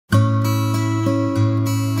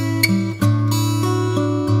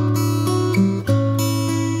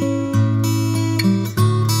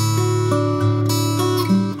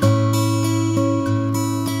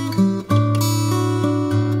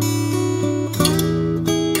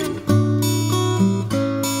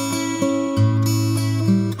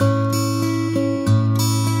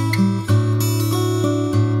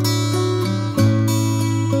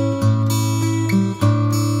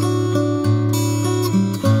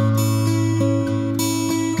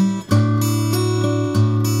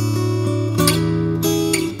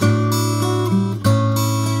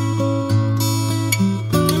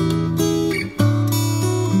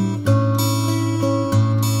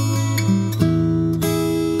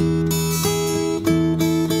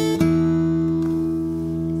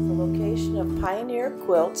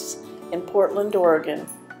Quilts in Portland, Oregon.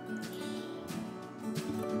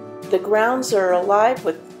 The grounds are alive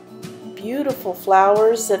with beautiful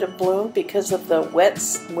flowers that have bloomed because of the wet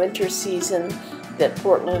winter season that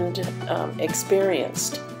Portland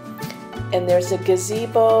experienced. And there's a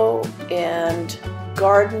gazebo and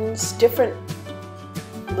gardens, different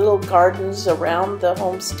little gardens around the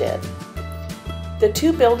homestead. The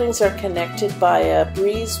two buildings are connected by a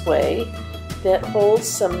breezeway that holds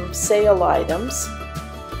some sale items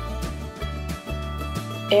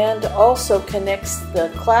and also connects the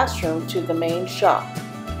classroom to the main shop.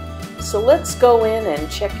 So let's go in and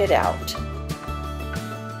check it out.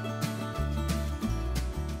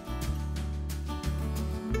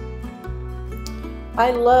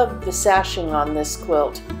 I love the sashing on this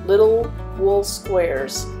quilt, little wool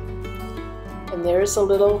squares. And there's a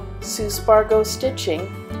little Sue Spargo stitching.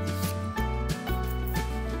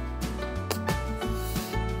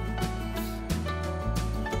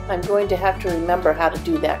 I'm going to have to remember how to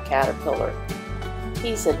do that caterpillar.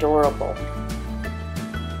 He's adorable.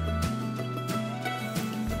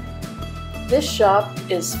 This shop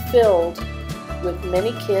is filled with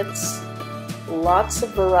many kits, lots of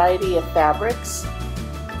variety of fabrics.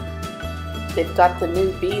 They've got the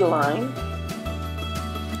new B line.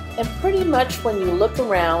 And pretty much when you look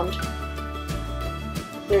around,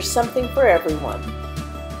 there's something for everyone,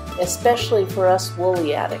 especially for us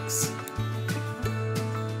woolly addicts.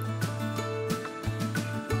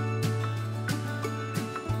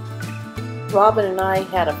 Robin and I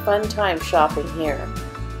had a fun time shopping here.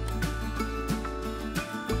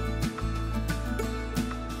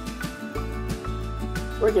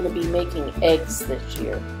 We're going to be making eggs this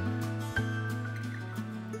year.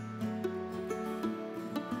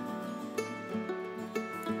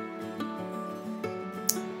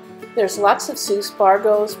 There's lots of Sue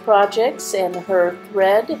Spargo's projects, and her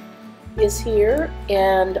thread is here,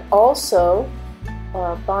 and also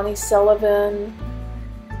Bonnie Sullivan,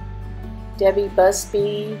 Debbie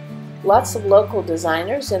Busby, lots of local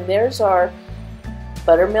designers, and there's our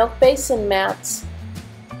buttermilk basin mats.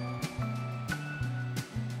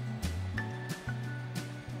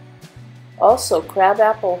 Also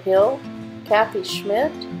Crabapple Hill, Kathy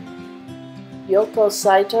Schmidt, Yoko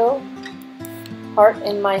Saito, Heart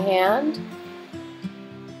in My Hand.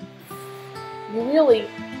 You really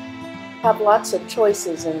have lots of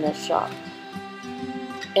choices in this shop.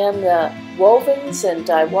 And the wovens and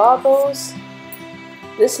daiwabos,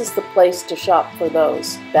 this is the place to shop for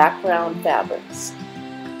those background fabrics.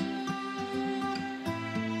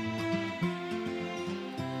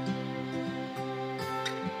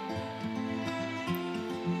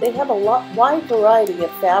 They have a wide variety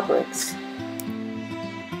of fabrics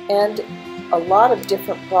and a lot of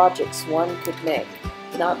different projects one could make,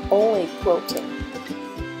 not only quilting.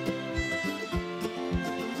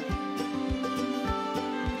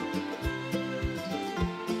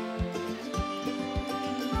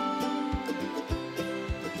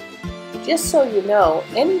 Just so you know,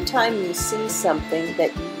 anytime you see something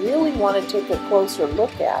that you really want to take a closer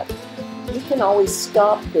look at, you can always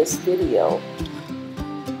stop this video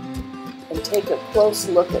and take a close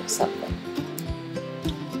look at something.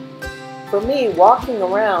 For me, walking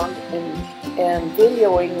around and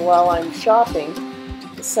videoing while I'm shopping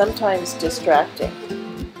is sometimes distracting.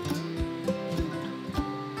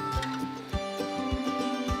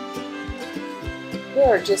 There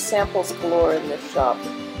are just samples galore in this shop,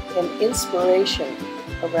 and inspiration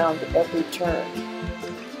around every turn.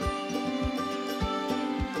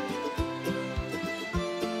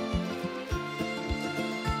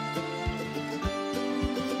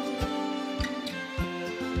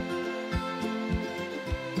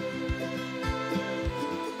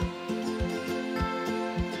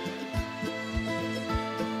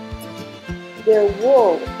 Their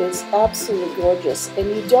wool is absolutely gorgeous, and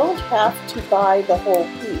you don't have to buy the whole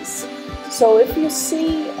piece. So if you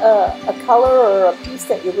see a color or a piece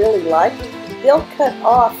that you really like, they'll cut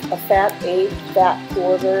off a fat eighth, fat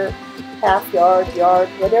quarter, half yard, yard,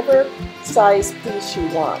 whatever size piece you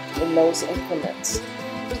want in those increments.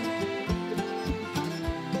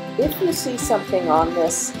 If you see something on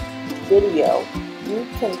this video, you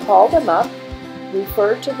can call them up,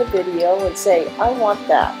 refer to the video, and say, I want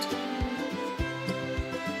that.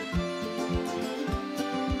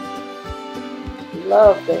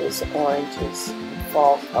 Love those oranges and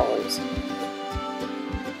fall colors.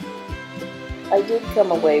 I did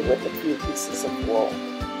come away with a few pieces of wool.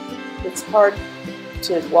 It's hard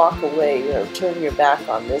to walk away or turn your back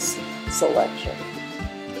on this selection.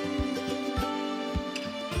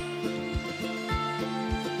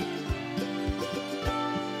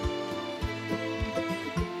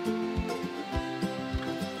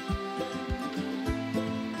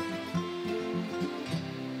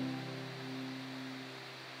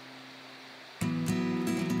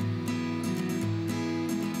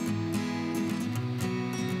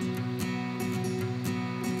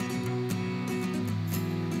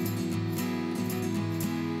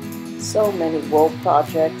 So many wool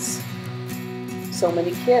projects, so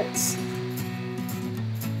many kits.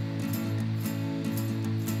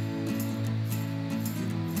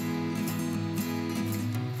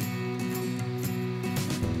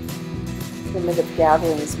 Primitive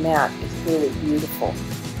Gatherings mat is really beautiful.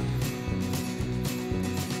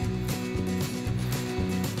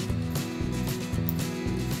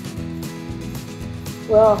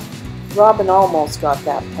 Well, Robin almost got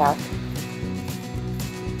that pack.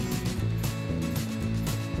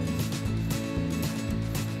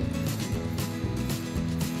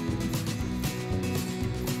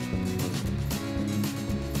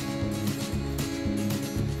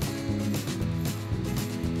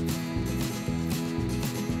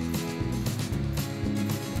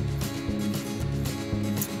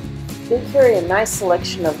 They carry a nice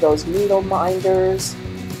selection of those needle minders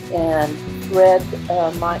and thread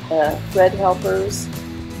helpers,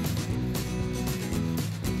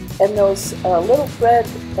 and those little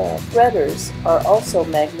threaders are also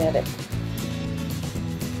magnetic.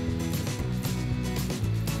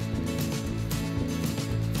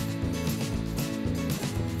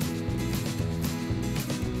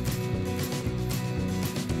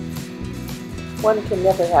 One can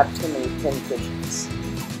never have too many pincushions.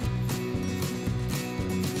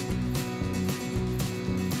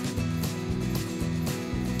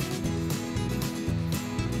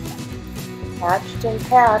 Patched and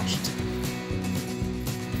patched.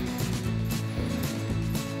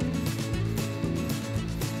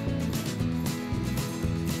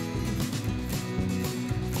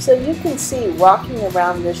 So you can see walking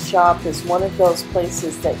around this shop is one of those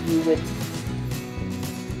places that you would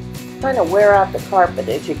kind of wear out the carpet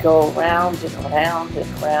as you go around and around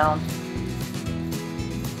and around.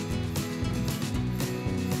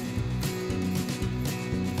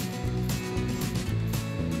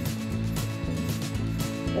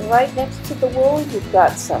 And right next to the wool, you've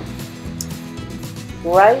got some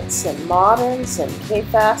brights and moderns and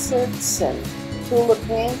K-facets and tulip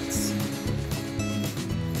pinks.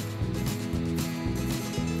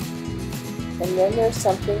 And then there's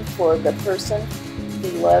something for the person who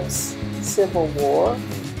loves Civil War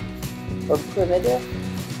or primitive.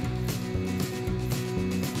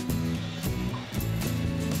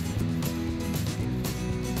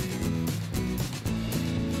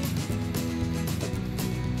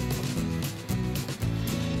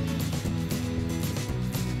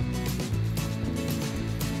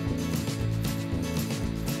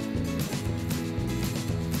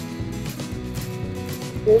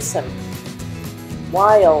 Here's some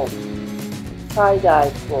wild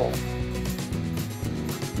tie-dye wool.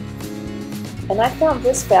 And I found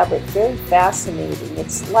this fabric very fascinating.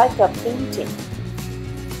 It's like a painting.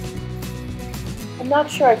 I'm not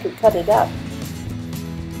sure I could cut it up.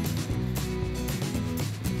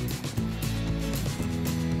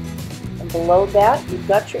 And below that, you've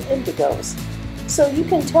got your indigos. So you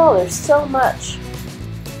can tell there's so much.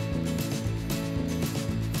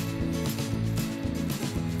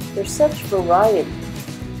 There's such variety.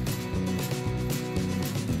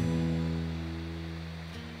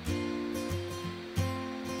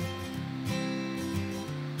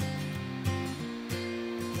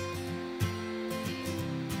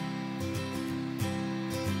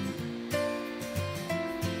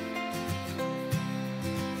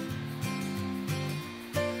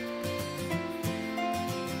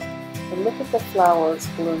 And look at the flowers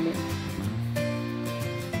blooming.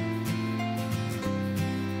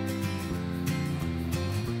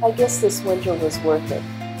 I guess this winter was worth it.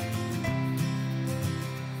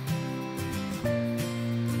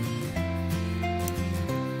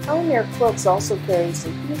 Pioneer Quilts also carries a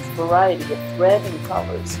huge variety of thread and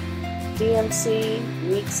colors. DMC,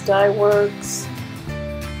 Weeks Dye Works,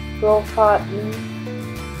 Pearl Cotton,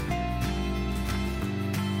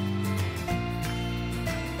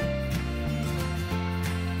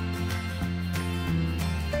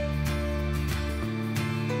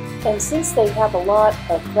 and since they have a lot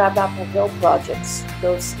of Crabapple Hill projects,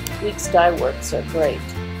 those Weeks Dye Works are great.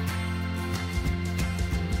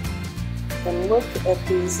 And look at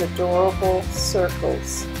these adorable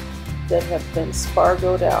circles that have been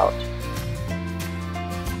spargoed out.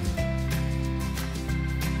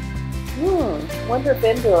 Wonder if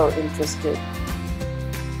Ender are interested.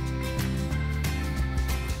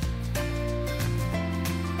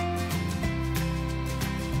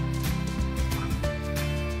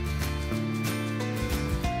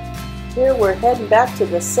 Here we're heading back to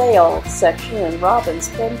the sale section and Robin's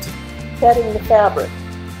petting the fabric.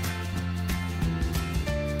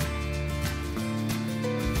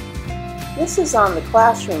 This is on the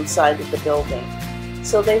classroom side of the building,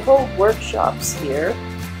 so they hold workshops here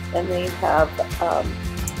and they have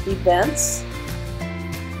events.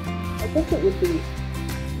 I think it would be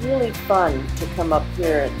really fun to come up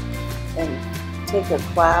here and take a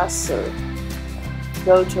class or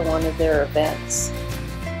go to one of their events.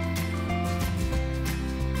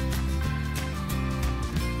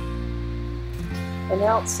 And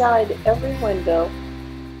outside every window,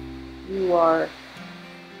 you are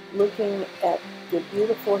looking at the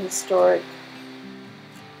beautiful historic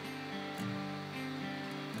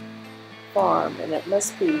farm, and it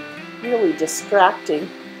must be really distracting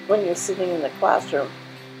when you're sitting in the classroom.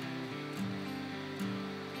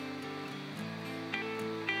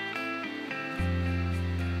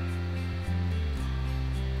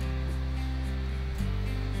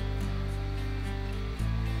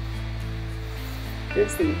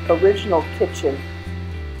 Here's the original kitchen.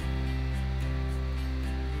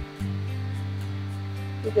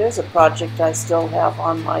 There's a project I still have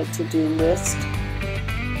on my to-do list.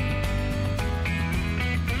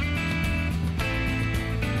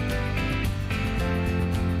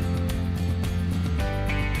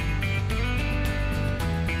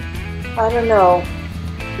 I don't know.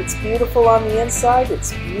 It's beautiful on the inside,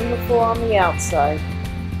 it's beautiful on the outside.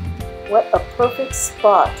 What a perfect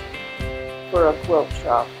spot for a quilt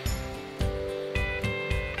shop.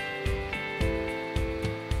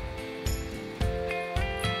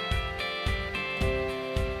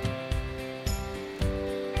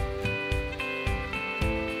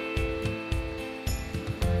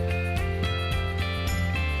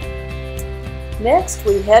 Next,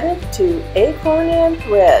 we headed to Acorn and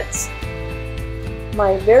Threads,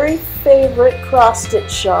 my very favorite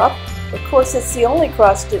cross-stitch shop. Of course, it's the only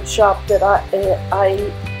cross-stitch shop that I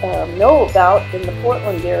know about in the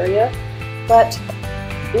Portland area, but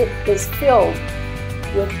it is filled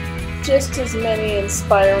with just as many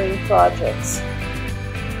inspiring projects.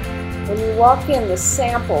 When you walk in, the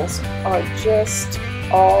samples are just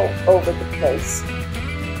all over the place.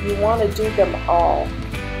 You want to do them all.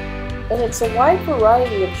 And it's a wide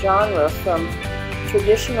variety of genre, from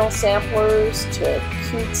traditional samplers to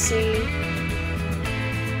cutesy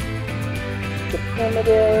to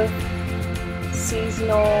primitive,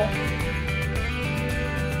 seasonal.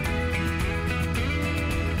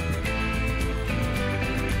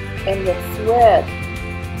 And the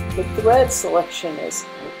thread selection is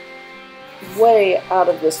way out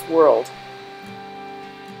of this world.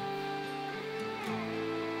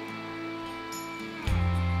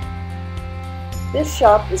 This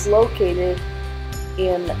shop is located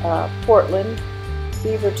in Portland,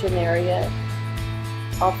 Beaverton area,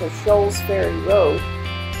 off of Shoals Ferry Road,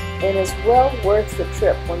 and is well worth the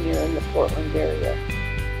trip when you're in the Portland area.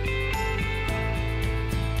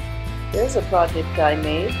 There's a project I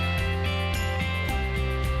made.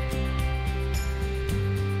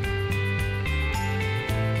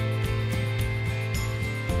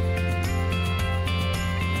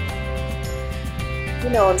 You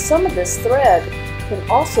know, and some of this thread can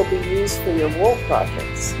also be used for your wool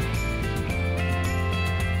projects.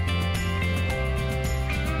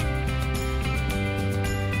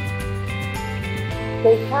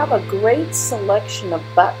 They have a great selection of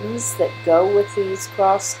buttons that go with these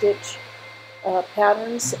cross-stitch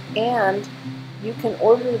patterns, and you can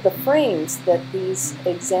order the frames that these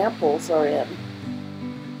examples are in.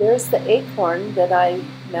 There's the Acorn that I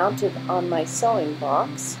mounted on my sewing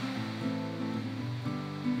box.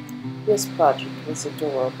 This project was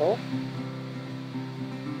adorable.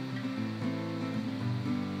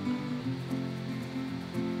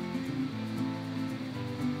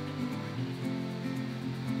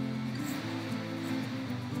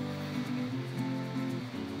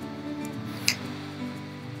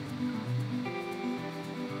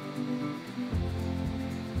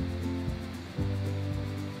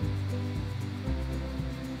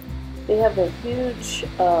 They have a huge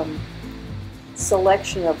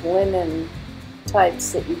selection of linen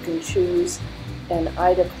types that you can choose, and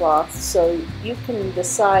Ida cloth, so you can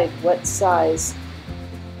decide what size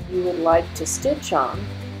you would like to stitch on.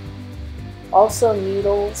 Also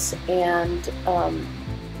needles and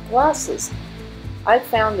glasses. I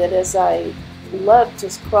found that as I love to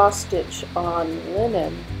cross stitch on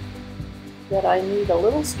linen, that I need a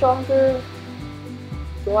little stronger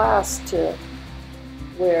glass to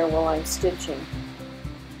wear while I'm stitching.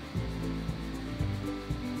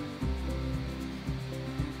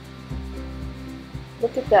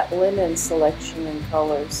 Look at that linen selection and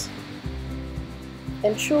colors.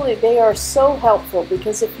 And truly, they are so helpful,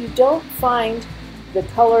 because if you don't find the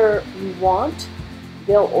color you want,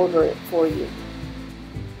 they'll order it for you.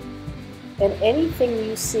 And anything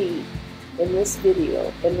you see in this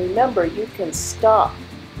video, and remember, you can stop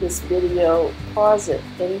this video, pause it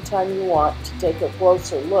anytime you want to take a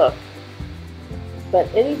closer look.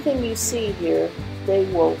 But anything you see here, they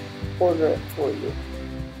will order it for you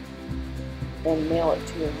and mail it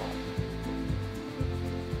to your home.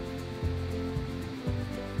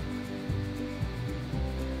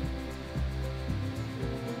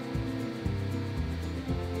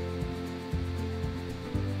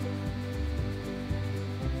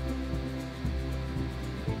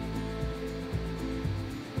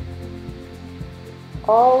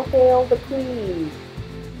 All hail the Queen!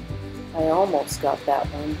 I almost got that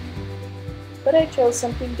one, but I chose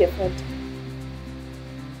something different.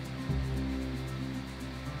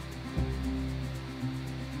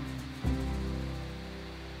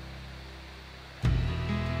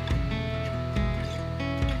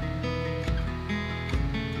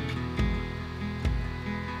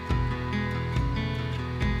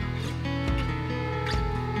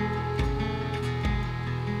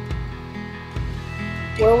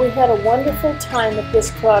 Well, we had a wonderful time at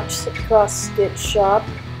this cross-stitch shop.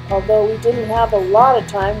 Although we didn't have a lot of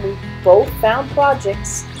time, we both found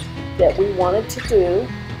projects that we wanted to do.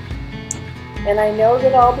 And I know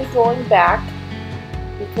that I'll be going back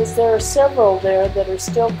because there are several there that are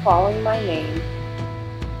still calling my name.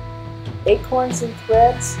 Acorns and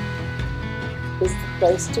Threads is the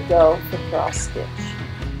place to go for cross-stitch.